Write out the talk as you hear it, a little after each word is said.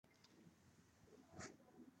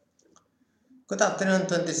Good afternoon,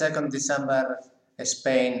 22nd December,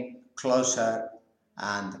 Spain, closer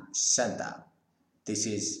and center. This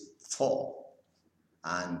is 4.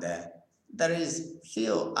 And there is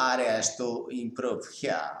few areas to improve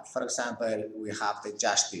here. For example, we have the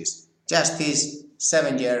justice. Justice,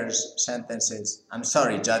 7 years sentences. I'm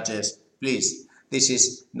sorry, judges, please. This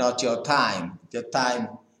is not your time. Your time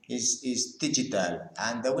is digital,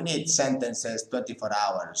 and we need sentences 24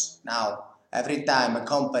 hours. Now, every time a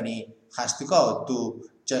company has to go to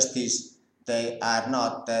justice, they are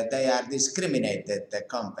not. They are discriminated. The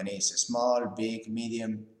companies, small, big,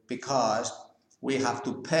 medium, because we have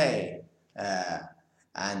to pay,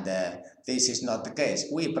 and this is not the case.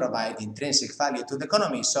 We provide intrinsic value to the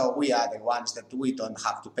economy, so we are the ones that we don't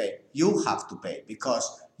have to pay. You have to pay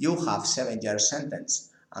because you have 7 year sentence,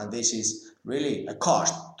 and this is really a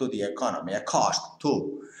cost to the economy, a cost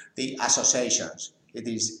to the associations. It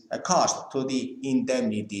is a cost to the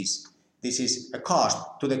indemnities. This is a cost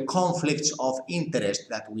to the conflicts of interest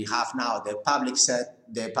that we have now, the public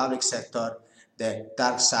sector, the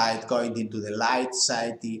dark side going into the light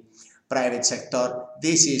side, the private sector.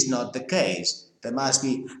 This is not the case. There must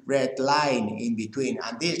be red line in between,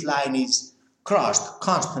 and this line is crossed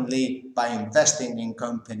constantly by investing in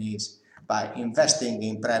companies, by investing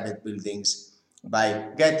in private buildings, by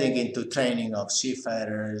getting into training of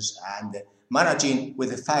seafarers and managing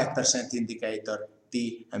with a 5% indicator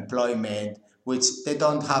the employment, which they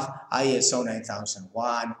don't have ISO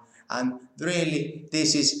 9001, and really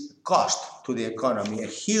this is cost to the economy, a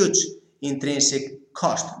huge intrinsic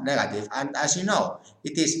cost, negative, and as you know,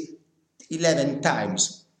 it is 11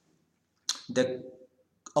 times the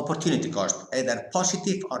opportunity cost, either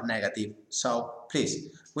positive or negative. So please,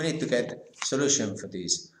 we need to get solution for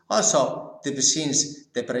this. Also, the vaccines,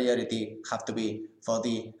 the priority have to be for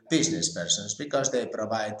the business persons because they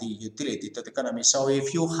provide the utility to the economy. So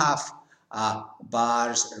if you have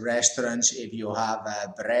bars, restaurants, if you have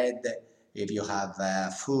bread, if you have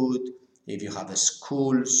food, if you have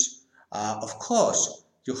schools, of course,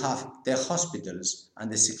 you have the hospitals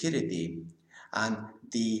and the security and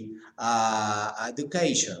the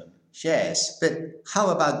education. Yes, but how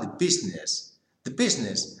about the business? The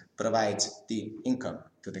business provides the income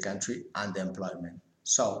to the country and the employment.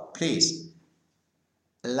 So please,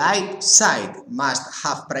 light side must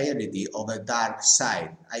have priority over dark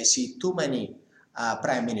side. I see too many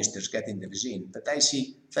prime ministers getting the vaccine, but I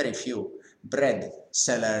see very few bread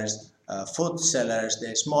sellers, food sellers,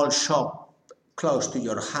 the small shop close to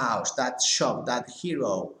your house, that shop, that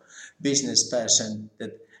hero business person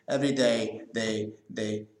that every day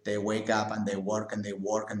they wake up and they work and they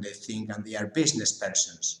work and they think and they are business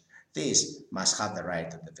persons. These must have the right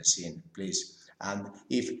to the vaccine, please. And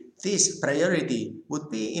if this priority would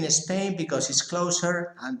be in Spain because it's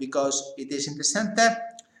closer and because it is in the center,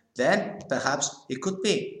 then perhaps it could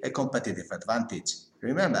be a competitive advantage.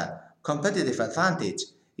 Remember, competitive advantage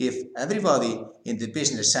if everybody in the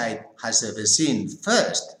business side has a vaccine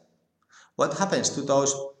first. What happens to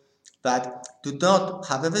those that do not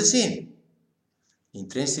have a vaccine?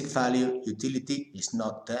 Intrinsic value, utility is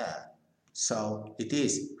not there. So it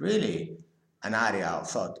is really an area of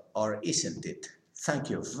thought, or isn't it? Thank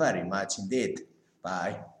you very much indeed.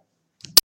 Bye.